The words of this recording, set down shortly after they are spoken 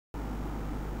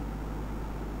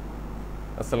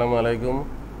আসসালামু আলাইকুম।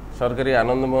 সরকারি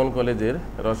আনন্দমোহন কলেজের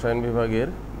রসায়ন বিভাগের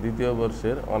দ্বিতীয়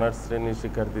বর্ষের অনার্স শ্রেণীর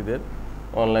শিক্ষার্থীদের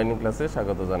অনলাইন ক্লাসে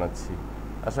স্বাগত জানাচ্ছি।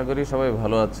 আশা করি সবাই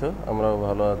ভালো আছো, আমরাও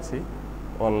ভালো আছি।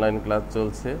 অনলাইন ক্লাস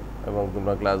চলছে এবং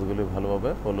তোমরা ক্লাসগুলি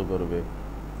ভালোভাবে ফলো করবে।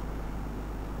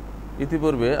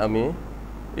 ইতিপূর্বে আমি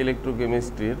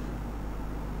ইলেকট্রোকেমিস্ট্রির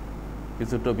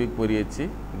কিছু টপিক পড়িয়েছি,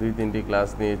 2-3টি ক্লাস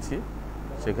নিয়েছি।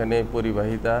 সেখানে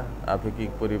পরিবাহিতা,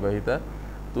 আপেক্ষিক পরিবাহিতা,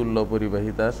 তুল্য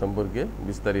পরিবাহিতা সম্পর্কে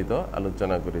বিস্তারিত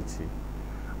আলোচনা করেছি।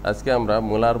 আজকে আমরা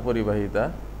মোলার পরিবাহিতা,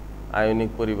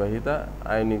 আয়নিক পরিবাহিতা,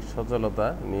 আয়নিক সচলতা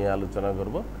নিয়ে আলোচনা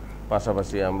করব।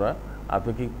 পাশাপাশি আমরা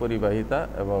আপেক্ষিক পরিবাহিতা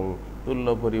এবং তুল্য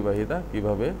পরিবাহিতা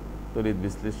কিভাবে তড়িৎ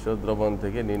বিশ্লেষ্য দ্রবণ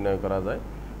থেকে নির্ণয় করা যায়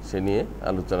সে নিয়ে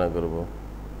আলোচনা করব।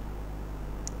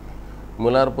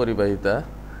 মোলার পরিবাহিতা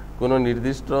কোনো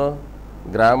নির্দিষ্ট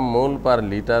গ্রাম মোল পার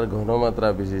লিটার ঘনমাত্রা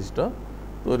বিশিষ্ট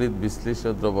তড়িৎ বিশ্লেষ্য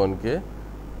দ্রবণকে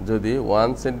যদি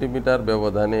 1 সেন্টিমিটার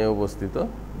ব্যবধানে অবস্থিত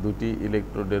দুটি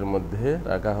ইলেকট্রোডের মধ্যে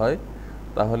রাখা হয়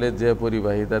তাহলে যে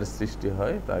পরিবাহিতার সৃষ্টি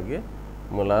হয় তাকে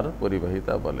মোলার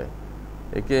পরিবাহিতা বলে।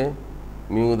 একে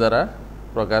মিউ দ্বারা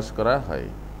প্রকাশ করা হয়।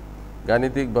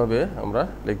 গাণিতিকভাবে আমরা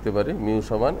লিখতে পারি মিউ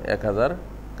সমান 1000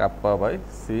 kappa by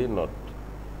C not.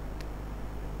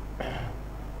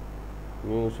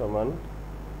 Mu সমান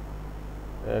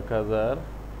 1000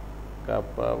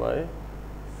 kappa by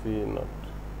C not.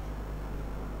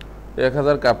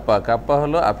 1000 kappa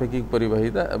হলো আপেক্ষিক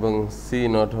পরিবাহিতা এবং সি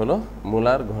নট হলো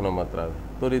মোলার ঘনমাত্রা,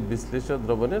 তড়িৎ বিশ্লেষ্য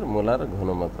দ্রবণের মোলার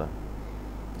ঘনমাত্রা।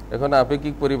 এখন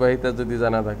আপেক্ষিক পরিবাহিতা যদি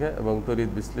জানা থাকে এবং তড়িৎ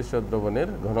বিশ্লেষ্য দ্রবণের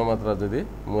ঘনমাত্রা যদি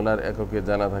মোলার এককে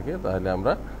জানা থাকে তাহলে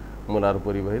আমরা মোলার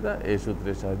পরিবাহিতা এই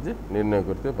সূত্রের সাহায্যে নির্ণয়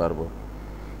করতে পারবো।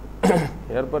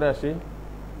 এরপরে আসি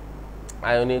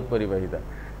আয়নিক পরিবাহিতা।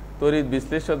 তড়িৎ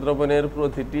বিশ্লেষ্য দ্রবণের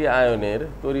প্রতিটি আয়নের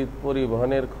তড়িৎ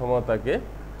পরিবহনের ক্ষমতাকে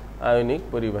আয়নিক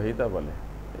পরিবাহিতা বলে।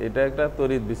 এটা একটা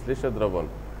তড়িৎ বিশ্লেষ্য দ্রবণ।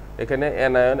 এখানে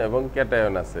অ্যানায়ন এবং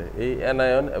ক্যাটায়ন আছে। এই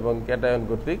অ্যানায়ন এবং ক্যাটায়ন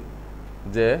কর্তৃক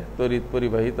যে তড়িৎ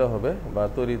পরিবাহিত হবে বা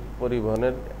তড়িৎ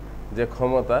পরিবহনের যে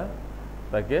ক্ষমতা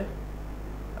তাকে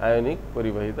আয়নিক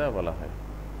পরিবাহিতা বলা হয়।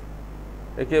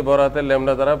 একে বড় হাতের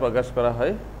ল্যামডা দ্বারা প্রকাশ করা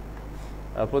হয়।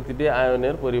 আর প্রতিটি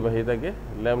আয়নের পরিবাহিতাকে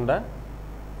ল্যামডা,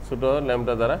 ছোট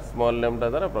ল্যামডা দ্বারা, স্মল ল্যামডা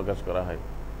দ্বারা প্রকাশ করা হয়।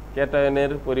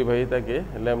 ক্যাটায়নের পরিবাহিতাকে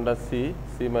ল্যামডা সি,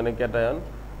 সি মানে ক্যাটায়ন,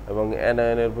 এবং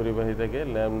অ্যানায়নের পরিবাহিতাকে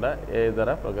ল্যামডা এ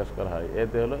দ্বারা প্রকাশ করা হয়।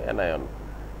 এতে হলো অ্যানায়ন।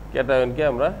 ক্যাটায়নকে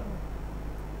আমরা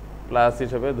প্লাস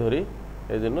হিসেবে ধরি,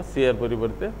 এই জন্য সি এর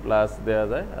পরিবর্তে প্লাস দেওয়া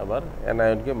যায়। আবার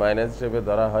অ্যানায়নকে মাইনাস হিসেবে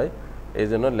ধরা হয়, এই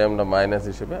জন্য ল্যামডা মাইনাস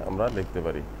হিসেবে আমরা লিখতে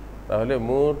পারি। তাহলে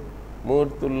মোট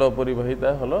তুল্য পরিবাহিতা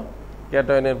হলো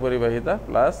ক্যাটায়নের পরিবাহিতা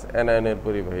প্লাস অ্যানায়নের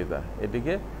পরিবাহিতা।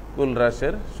 এটিকে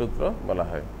কুলরাশের সূত্র বলা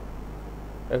হয়।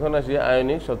 এখন আসি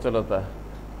আয়নিক সচলতা।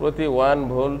 প্রতি 1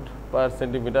 ভোল্ট পার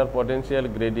সেন্টিমিটার পটেনশিয়াল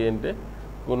গ্রেডিয়েন্টে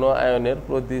কোনো আয়নের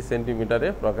প্রতি সেন্টিমিটারে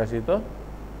প্রকাশিত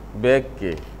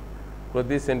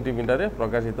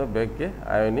বেগকে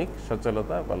আয়নিক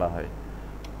সচলতা বলা হয়।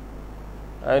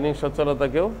 আয়নিক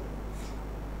সচলতাকেও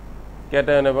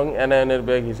ক্যাটায়ন এবং অ্যানায়নের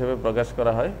বেগ হিসেবে প্রকাশ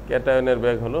করা হয়। ক্যাটায়নের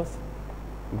বেগ হলো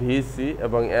ভিসি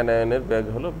এবং অ্যানায়নের বেগ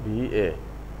হলো ভিএ।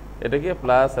 এটাকে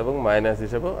প্লাস এবং মাইনাস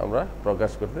হিসেবেও আমরা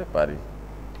প্রকাশ করতে পারি।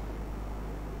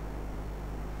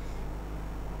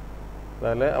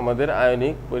 তাহলে আমাদের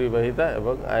আয়নিক পরিবাহিতা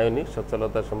এবং আয়নিক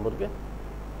সচলতা সম্পর্কে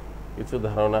কিছু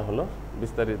ধারণা হলো।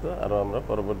 বিস্তারিত আরও আমরা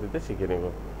পরবর্তীতে শিখে নেব।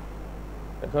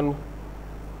 এখন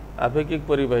আপেক্ষিক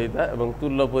পরিবাহিতা এবং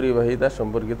তুল্য পরিবাহিতা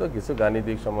সম্পর্কিত কিছু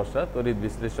গাণিতিক সমস্যা তড়িৎ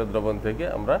বিশ্লেষ্য দ্রবণ থেকে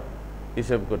আমরা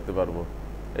হিসেব করতে পারবো।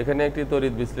 এখানে একটি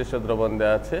তড়িৎ বিশ্লেষ্য দ্রবণ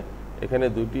দেওয়া আছে। এখানে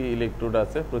 2টি ইলেকট্রোড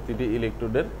আছে। প্রতিটি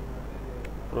ইলেকট্রোডের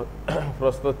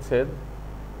প্রস্থচ্ছেদ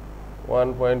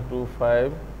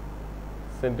 1.25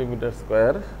 সেন্টিমিটার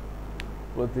স্কোয়ার।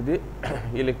 প্রতিটি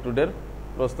ইলেকট্রোডের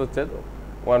প্রস্থচ্ছেদ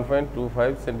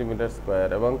 1.25 সেন্টিমিটার স্কোয়ার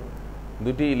এবং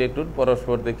 2টি ইলেকট্রোড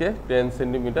পরস্পর থেকে 10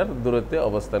 সেন্টিমিটার দূরত্বে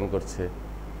অবস্থান করছে।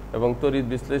 এবং তড়িৎ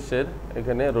বিশ্লেষ্যের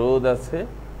এখানে রোধ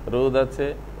আছে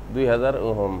 2000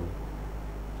 ওহম।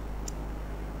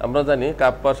 আমরা জানি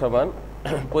কাপ্পা সমান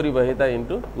পরিবাহিতা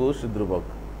ইন্টু কোষ ধ্রুবক।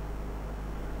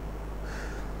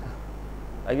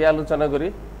 আগে আলোচনা করি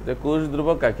যে কোষ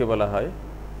ধ্রুবক কাকে বলা হয়।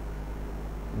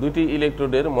 2টি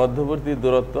ইলেকট্রোডের মধ্যবর্তী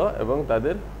দূরত্ব এবং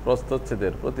তাদের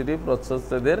প্রস্থচ্ছেদের, প্রতিটি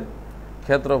প্রস্থচ্ছেদের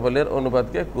ক্ষেত্রফলের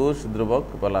অনুপাতকে কোষ ধ্রুবক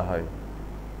বলা হয়।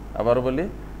 আবার বলি,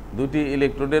 2টি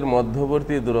ইলেকট্রোডের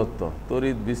মধ্যবর্তী দূরত্ব,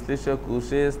 তড়িৎ বিশ্লেষ্য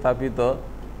কোষে স্থাপিত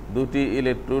 2টি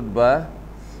ইলেকট্রোড বা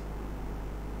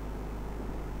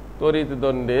তড়িৎ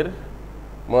দণ্ডের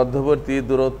মধ্যবর্তী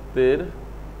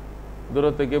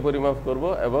দূরত্বকে পরিমাপ করব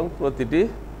এবং প্রতিটি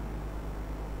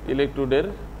ইলেকট্রোডের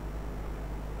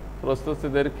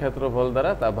প্রস্থচ্ছেদের ক্ষেত্রফল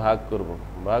দ্বারা তা ভাগ করব।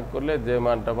 ভাগ করলে যে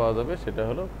মানটা পাওয়া যাবে সেটা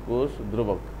হলো কোষ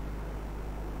ধ্রুবক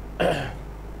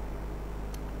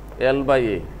এল বাই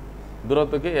এ।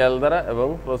 দূরত্বকে এল দ্বারা এবং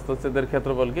প্রস্থচ্ছেদের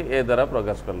ক্ষেত্রফলকে এ দ্বারা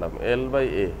প্রকাশ করলাম, এল বাই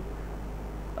এ।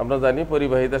 আমরা জানি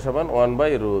পরিবাহিতা সমান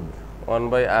 1 রোধ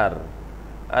 1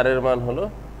 আর এর মান হলো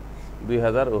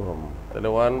 2000 ওহম। তাহলে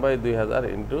 1/2000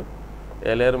 ইন্টু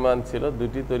এল এর মান ছিল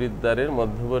দুটি তড়িৎদ্বারের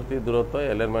মধ্যবর্তী দূরত্ব,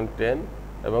 এল এর মান 10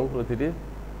 এবং প্রতিটি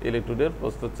ইলেকট্রোডের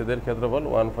প্রস্থচ্ছেদের ক্ষেত্রফল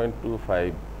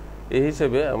 1.25। এই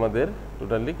হিসেবে আমাদের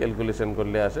টোটালি ক্যালকুলেশন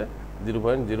করলে আসে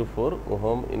 0.04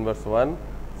 ওহম ইনভার্স 1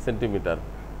 সেন্টিমিটার।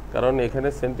 কারণ এখানে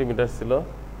সেন্টিমিটার ছিল,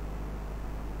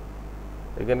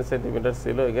 এখানে সেন্টিমিটার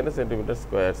ছিল, এখানে সেন্টিমিটার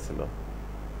স্কোয়ার ছিল,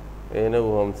 এখানে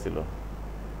ওহম ছিল,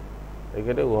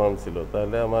 এখানে ওহম ছিল।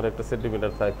 তাহলে আমার একটা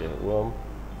সেন্টিমিটার থাকে, ওহম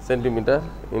সেন্টিমিটার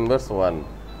ইনভার্স 1।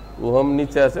 ওহম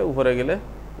নিচে আছে, উপরে গেলে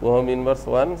ohm inverse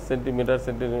 1 centimetre,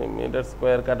 centimetre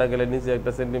square কাটা গেলে নিচে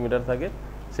একটা সেন্টিমিটার থাকে,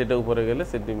 সেটা উপরে গেলে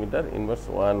সেন্টিমিটার ইনভার্স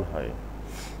 1 হয়।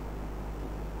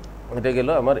 এটা গেল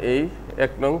আমার এই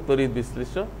 1 নং তড়িৎ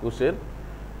বিশ্লেষ্য কোষের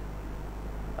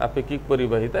আপেক্ষিক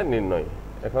পরিবাহিতা নির্ণয়।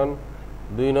 এখন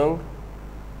 2 নং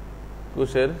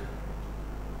কোষের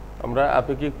আমরা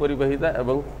আপেক্ষিক পরিবাহিতা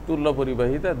এবং তুল্য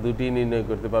পরিবাহিতা দুটি নির্ণয়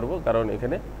করতে পারবো, কারণ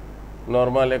এখানে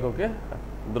নরমাল এককে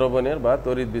দ্রবণের বা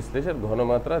তড়িৎ বিশ্লেষের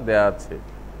ঘনমাত্রা দেয়া আছে।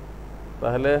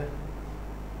 তাহলে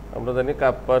আমরা জানি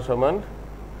কাপ্পা সমান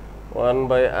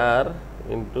 1/r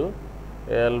ইন্টু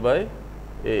এল বাই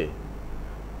এ।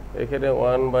 এখানে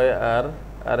 1/r,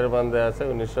 আর এর মান দেওয়া আছে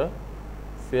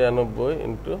 1996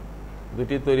 ইন্টু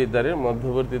দুটি তড়িৎদ্বারের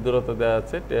মধ্যবর্তী দূরত্ব দেওয়া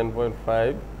আছে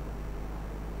 10.5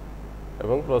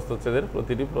 এবং প্রস্থচ্ছেদের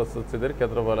প্রতিটি প্রস্থচ্ছেদের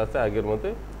ক্ষেত্রফল আছে আগের মতো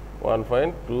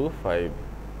 1.25।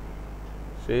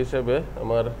 সেই হিসাবে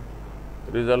আমার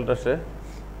রেজাল্ট আসে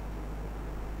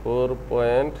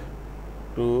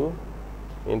 4.2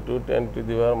 into 10⁻³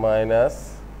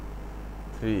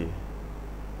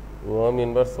 ohm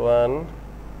inverse 1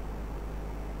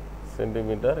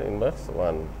 centimetre inverse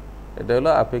 1। এটা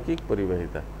হলো আপেক্ষিক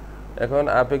পরিবাহিতা। এখন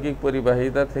আপেক্ষিক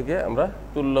পরিবাহিতা থেকে আমরা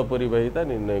তুল্য পরিবাহিতা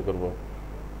নির্ণয় করব।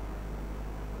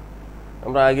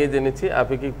 আমরা আগে জেনেছি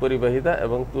আপেক্ষিক পরিবাহিতা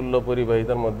এবং তুল্য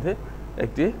পরিবাহিতার মধ্যে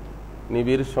একটি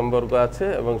নিবিড় সম্পর্ক আছে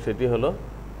এবং সেটি হলো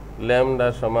ল্যামডা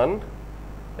সমান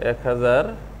 1000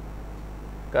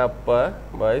 কাপ্পা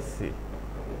বাই সি।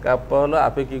 কাপ্পা হলো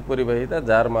আপেক্ষিক পরিবাহিতা,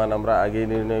 যার মান আমরা আগেই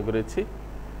নির্ণয় করেছি।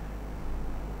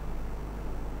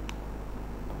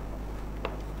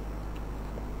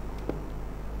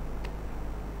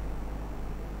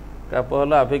 কাপ্পা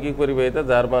হলো আপেক্ষিক পরিবাহিতা,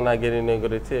 যার মান আগে নির্ণয়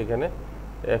করেছি। এখানে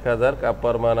 1000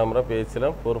 কাপ্পার মান আমরা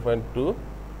পেয়েছিলাম 4.2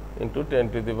 ইন্টু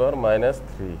 10⁻³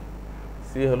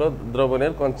 সি হলো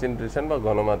দ্রবণের কনসেন্ট্রেশন বা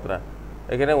ঘনমাত্রা।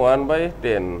 এখানে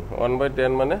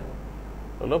 1/10 মানে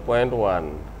হলো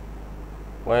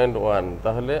 0.1,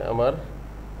 তাহলে আমার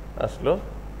আসলো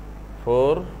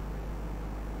 4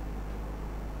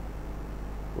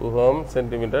 ওহম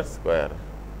সেন্টিমিটার স্কোয়ার।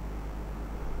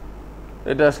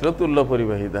 এটা আসলো তুল্য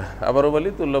পরিবাহিতা। আবারও বলি,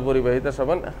 তুল্য পরিবাহিতা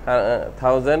সমান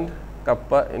 1000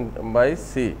 কাপ্পা বাই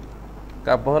সি।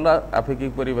 কাপ্পা হলো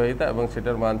আপেক্ষিক পরিবাহিতা এবং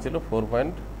সেটার মান ছিল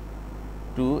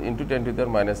 4.2 ইন্টু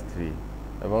 10⁻³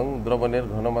 এবং দ্রবণের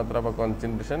ঘনমাত্রা বা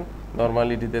কনসেন্ট্রেশন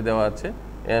নর্মালিটিতে দেওয়া আছে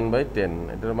n/10।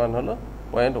 এটার মান হলো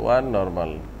 0.1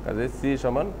 নর্মাল, কাজে সি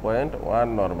সমান 0.1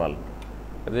 নর্মাল।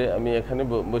 কাজে আমি এখানে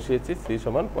বসিয়েছি সি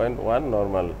সমান 0.1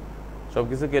 নর্মাল। সব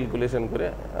কিছু ক্যালকুলেশন করে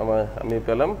আমি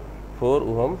পেলাম 4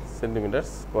 ওহম সেন্টিমিটার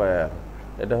স্কোয়ার।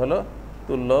 এটা হলো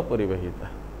তুল্য পরিবাহিতা।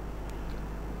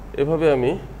 এভাবে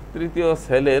আমি তৃতীয়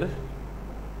সেলের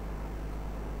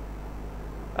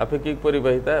আপেক্ষিক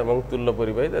পরিবাহিতা এবং তুল্য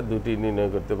পরিবাহিতা দুটি নির্ণয়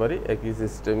করতে পারি একই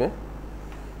সিস্টেমে।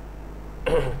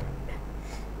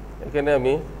 এখানে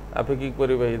আমি আপেক্ষিক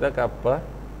পরিবাহিতা কাপ্পা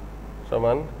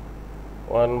সমান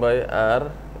 1/r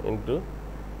ইন্টু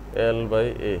এল বাই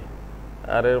এ।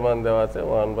 আর এর মান দেওয়া আছে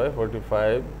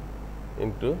 1/45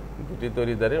 ইন্টু দুটি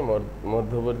তড়িৎদ্বারের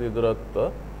মধ্যবর্তী দূরত্ব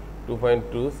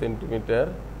 2.2 সেন্টিমিটার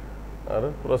আর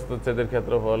প্রস্থচ্ছেদের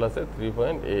ক্ষেত্রফল আছে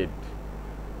 3.8।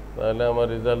 তাহলে আমার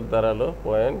রেজাল্ট দাঁড়ালো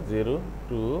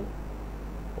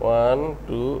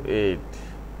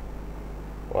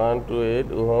 0.0128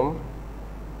 ওহম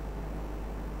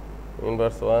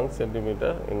ইনভার্স 1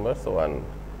 সেন্টিমিটার ইনভার্স 1।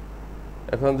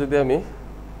 এখন যদি আমি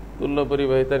তুল্য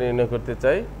পরিবাহিতা নির্ণয় করতে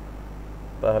চাই,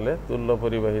 তাহলে তুল্য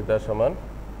পরিবাহিতা সমান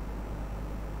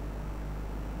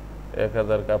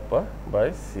 1000 কাপ্পা বাই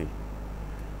সি।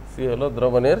 সি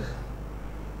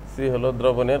হলো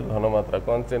দ্রবণের ঘনমাত্রা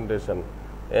কনসেন্ট্রেশন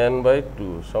n/2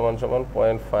 সমান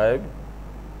 0.5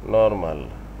 নর্মাল।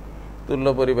 তুল্য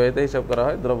পরিবাহিতা হিসাব করা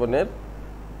হয় দ্রবণের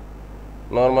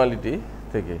নর্মালিটি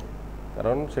থেকে।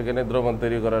 কারণ সেখানে দ্রবণ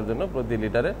তৈরি করার জন্য প্রতি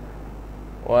লিটারে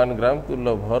 1 গ্রাম তুল্য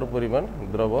ভর পরিমাণ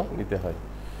দ্রব নিতে হয়।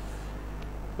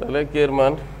 তাহলে কে এর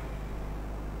মান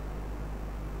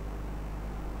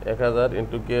 1000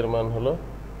 ইন্টু কে এর মান হলো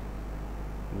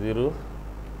 0,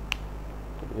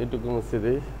 এটুকু মুছে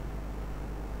দিই,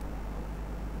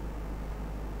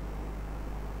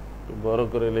 বড়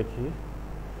করে লিখি।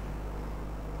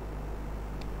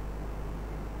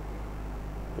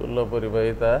 তুল্য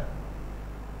পরিবাহিতা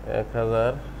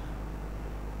 1000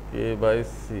 কে বাই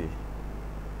সি,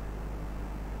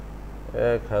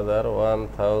 1000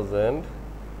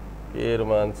 কে এর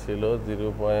মান ছিল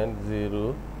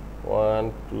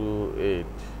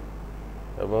 0.0128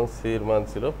 এবং সির মান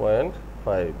ছিল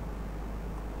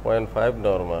 0.5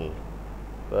 নর্মাল।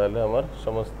 তাহলে আমার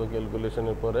সমস্ত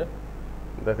ক্যালকুলেশনের পরে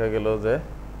দেখা গেল যে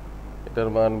এটার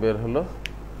মান বের হলো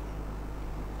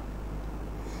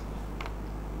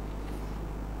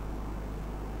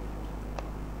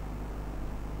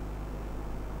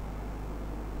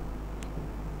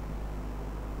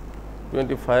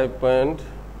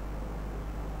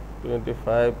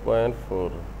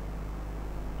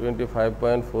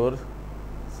 25.4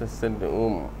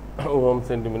 ওহম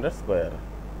সেন্টিমিটার স্কয়ার।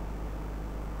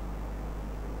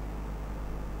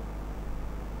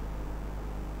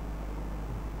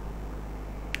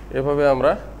 এভাবে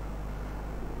আমরা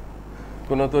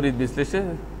কোনো তড়িৎ বিশ্লেষে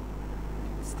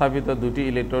স্থাপিত দুটি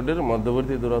ইলেকট্রোডের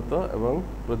মধ্যবর্তী দূরত্ব এবং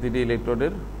প্রতিটি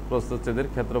ইলেকট্রোডের প্রস্থচ্ছেদের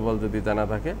ক্ষেত্রফল যদি জানা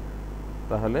থাকে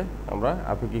তাহলে আমরা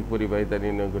আপেক্ষিক পরিবাহিতা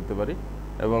নির্ণয় করতে পারি,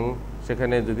 এবং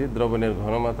সেখানে যদি দ্রবণের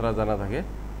ঘনমাত্রা জানা থাকে,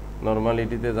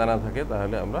 নর্মালিটিতে জানা থাকে,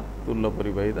 তাহলে আমরা তুল্য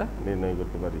পরিবাহিতা নির্ণয়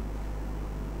করতে পারি।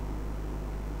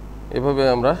 এভাবে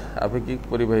আমরা আপেক্ষিক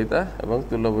পরিবাহিতা এবং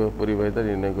তুল্য পরিবাহিতা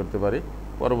নির্ণয় করতে পারি।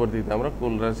 পরবর্তীতে আমরা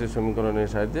কুল রাশির সমীকরণের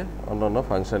সাহায্যে অন্যান্য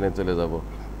ফাংশনে চলে যাব।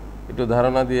 একটু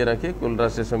ধারণা দিয়ে রাখি, কুল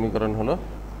রাশির সমীকরণ হলো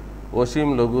অসীম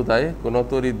লঘুতায় কোনো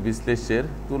তড়িৎ বিশ্লেষ্যের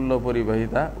তুল্য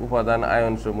পরিবাহিতা উপাদান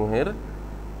আয়নসমূহের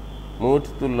মোট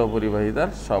তুল্য পরিবাহিতার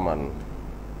সমান।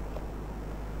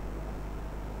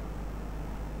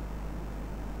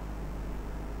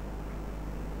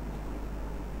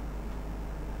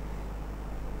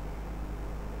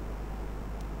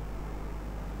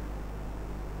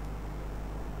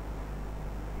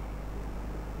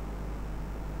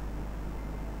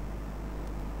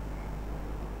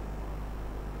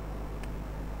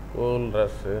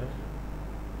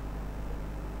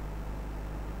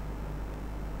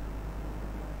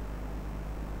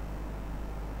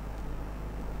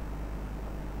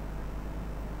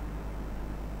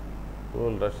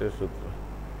 কুল রাশির সূত্র,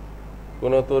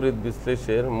 কোন তড়িৎ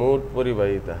বিশ্লেষের মোট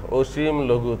পরিবাহিতা অসীম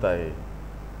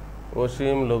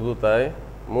লঘুতায়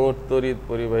মোট তড়িৎ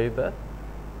পরিবাহিতা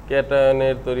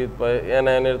ক্যাটায়নের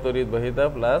অ্যানায়নের তড়িৎ বাহিতা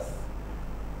প্লাস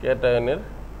ক্যাটায়নের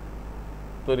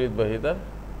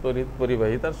তড়িৎ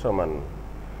পরিবাহিতার সমান।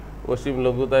 অসীম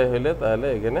লঘুতায় হইলে তাহলে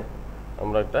এখানে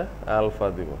আমরা একটা আলফা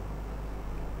দিব,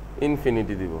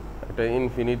 ইনফিনিটি দিব, একটা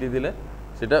ইনফিনিটি দিলে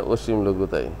সেটা অসীম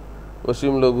লঘুতায়।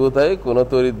 অসীম লঘুতায় কোনো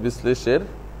তড়িৎ বিশ্লেষের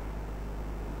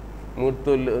মোট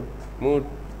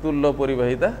তুল্য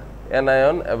পরিবাহিতা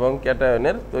অ্যানায়ন এবং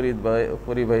ক্যাটায়নের তড়িৎ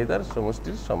পরিবাহিতার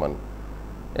সমষ্টির সমান।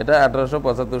 এটা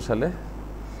 1875 সালে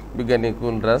বিজ্ঞানী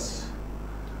কুলরাশ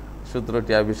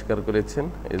সূত্রটি আবিষ্কার করেছেন,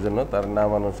 এই জন্য তার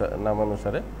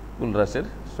নামানুসারে কুলরাশের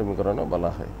সমীকরণও বলা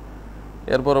হয়।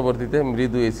 এর পরবর্তীতে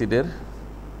মৃদু অ্যাসিডের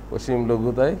অসীম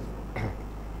লঘুতায়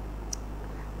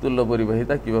তুল্য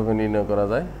পরিবাহিতা কিভাবে নির্ণয় করা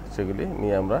যায় সেগুলি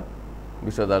নিয়ে আমরা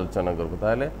বিশদ আলোচনা করব।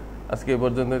 তাহলে আজকে এই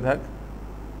পর্যন্তই থাক,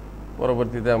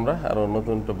 পরবর্তীতে আমরা আরও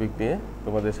নতুন টপিক নিয়ে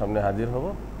তোমাদের সামনে হাজির হব।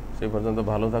 সেই পর্যন্ত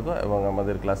ভালো থাকো এবং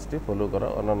আমাদের ক্লাসটি ফলো করো,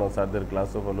 অন্যান্য স্যারদের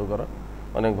ক্লাসও ফলো করো।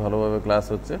 অনেক ভালোভাবে ক্লাস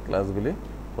হচ্ছে, ক্লাসগুলি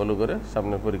ফলো করে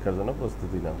সামনের পরীক্ষার জন্য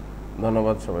প্রস্তুতি নাও।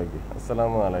 ধন্যবাদ সবাইকে।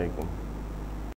 আসসালামু আলাইকুম।